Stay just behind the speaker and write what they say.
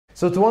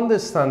So to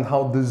understand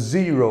how the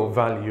zero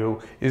value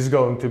is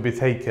going to be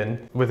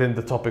taken within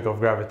the topic of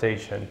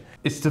gravitation,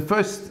 is to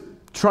first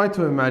try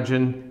to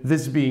imagine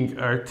this being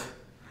Earth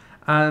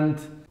and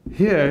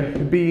here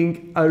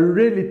being a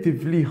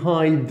relatively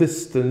high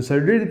distance, a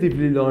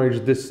relatively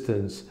large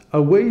distance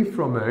away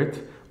from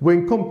Earth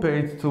when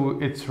compared to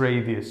its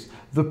radius.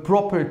 The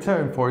proper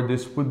term for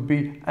this would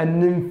be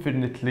an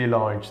infinitely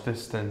large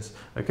distance.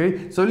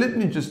 Okay, so let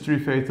me just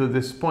refer to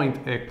this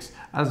point X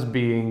as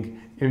being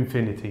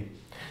infinity.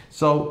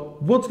 So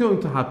what's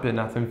going to happen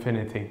at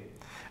infinity?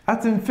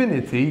 At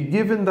infinity,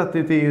 given that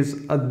it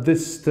is a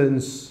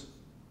distance,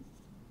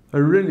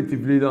 a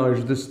relatively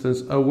large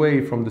distance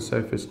away from the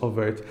surface of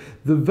Earth,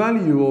 the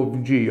value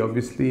of g,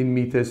 obviously in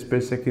meters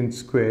per second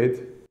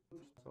squared,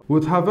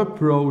 would have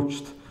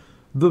approached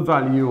the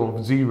value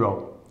of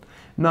 0.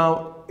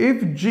 Now,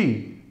 if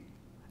g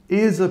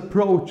is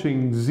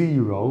approaching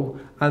 0,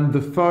 and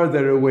the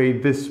further away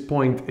this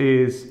point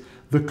is,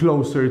 the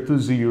closer to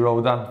 0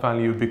 that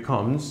value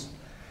becomes,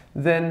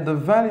 then the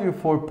value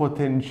for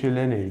potential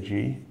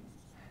energy,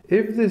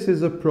 if this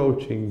is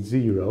approaching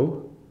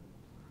 0,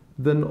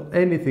 then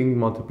anything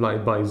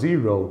multiplied by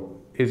 0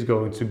 is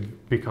going to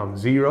become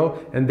 0,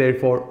 and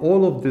therefore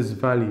all of this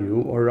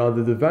value, or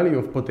rather the value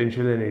of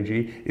potential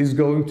energy, is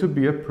going to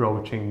be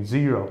approaching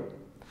 0.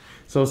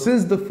 So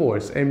since the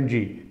force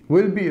mg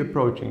will be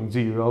approaching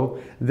 0,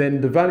 then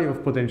the value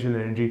of potential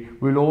energy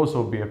will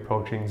also be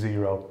approaching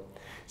 0.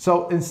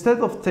 So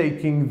instead of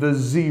taking the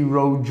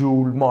 0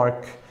 joule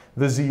mark,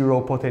 the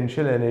 0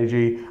 potential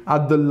energy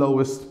at the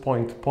lowest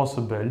point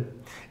possible,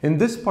 in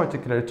this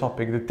particular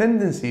topic, the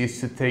tendency is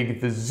to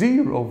take the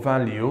 0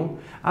 value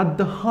at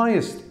the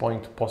highest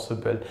point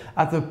possible,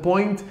 at a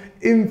point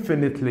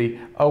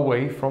infinitely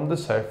away from the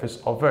surface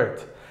of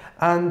Earth.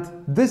 And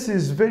this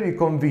is very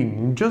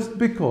convenient just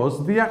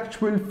because the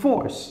actual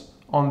force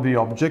on the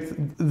object,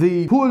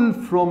 the pull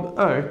from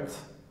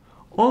Earth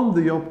on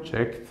the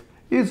object,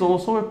 is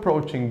also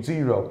approaching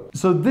 0.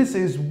 So this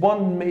is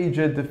one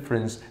major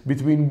difference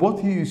between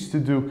what you used to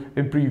do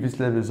in previous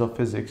levels of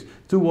physics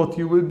to what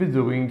you will be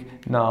doing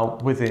now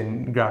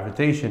within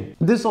gravitation.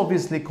 This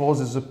obviously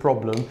causes a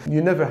problem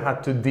you never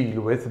had to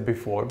deal with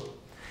before.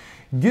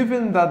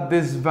 Given that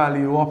this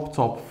value up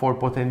top for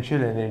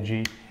potential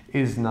energy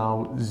is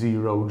now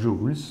 0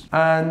 joules,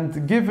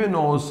 and given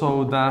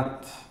also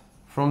that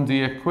from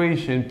the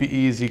equation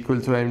PE is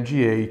equal to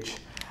mgh,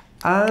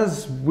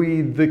 as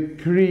we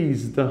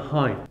decrease the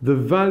height, the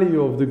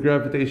value of the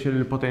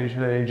gravitational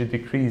potential energy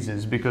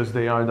decreases because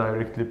they are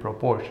directly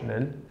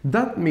proportional.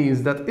 That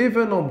means that if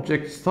an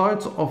object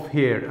starts off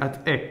here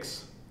at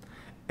x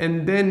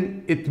and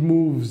then it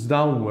moves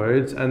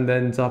downwards and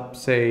ends up,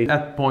 say,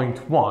 at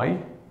point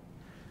y,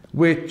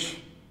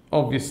 which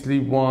obviously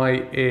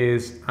y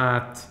is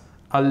at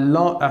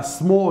a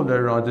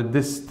smaller rather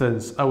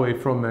distance away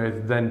from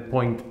Earth than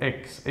point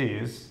x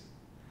is,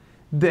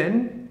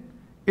 then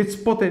its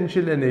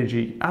potential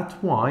energy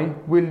at y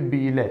will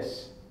be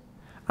less.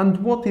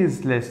 And what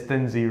is less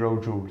than 0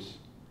 joules?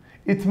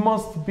 It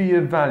must be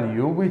a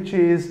value which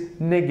is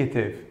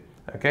negative.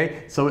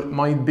 Okay, so it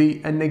might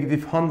be a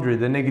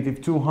 -100, a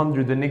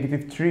 -200, a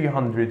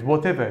 -300,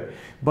 whatever.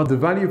 But the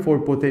value for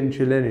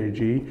potential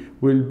energy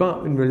will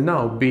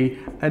now be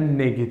a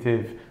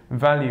negative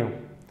value.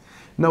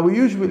 Now, we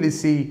usually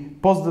see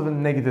positive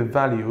and negative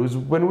values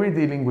when we're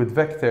dealing with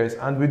vectors,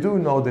 and we do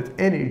know that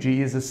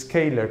energy is a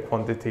scalar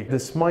quantity.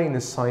 This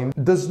minus sign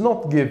does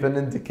not give an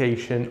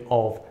indication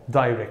of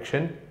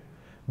direction,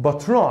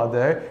 but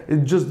rather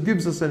it just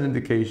gives us an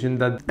indication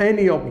that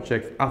any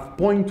object at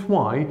point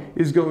y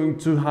is going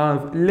to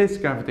have less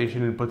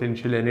gravitational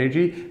potential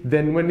energy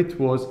than when it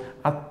was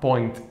at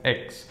point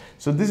x.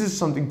 So this is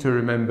something to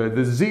remember.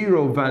 The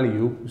 0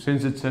 value,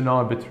 since it's an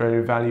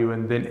arbitrary value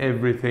and then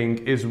everything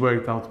is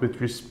worked out with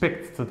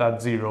respect to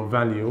that 0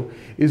 value,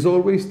 is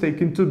always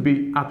taken to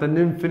be at an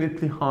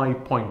infinitely high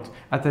point,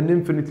 at an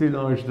infinitely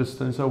large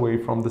distance away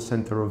from the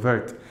center of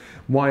Earth.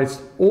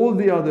 Whilst all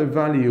the other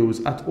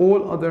values at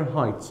all other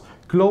heights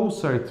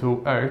closer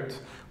to Earth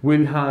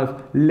will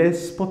have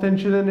less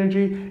potential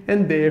energy,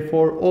 and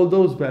therefore all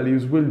those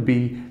values will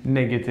be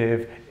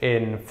negative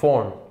in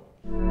form.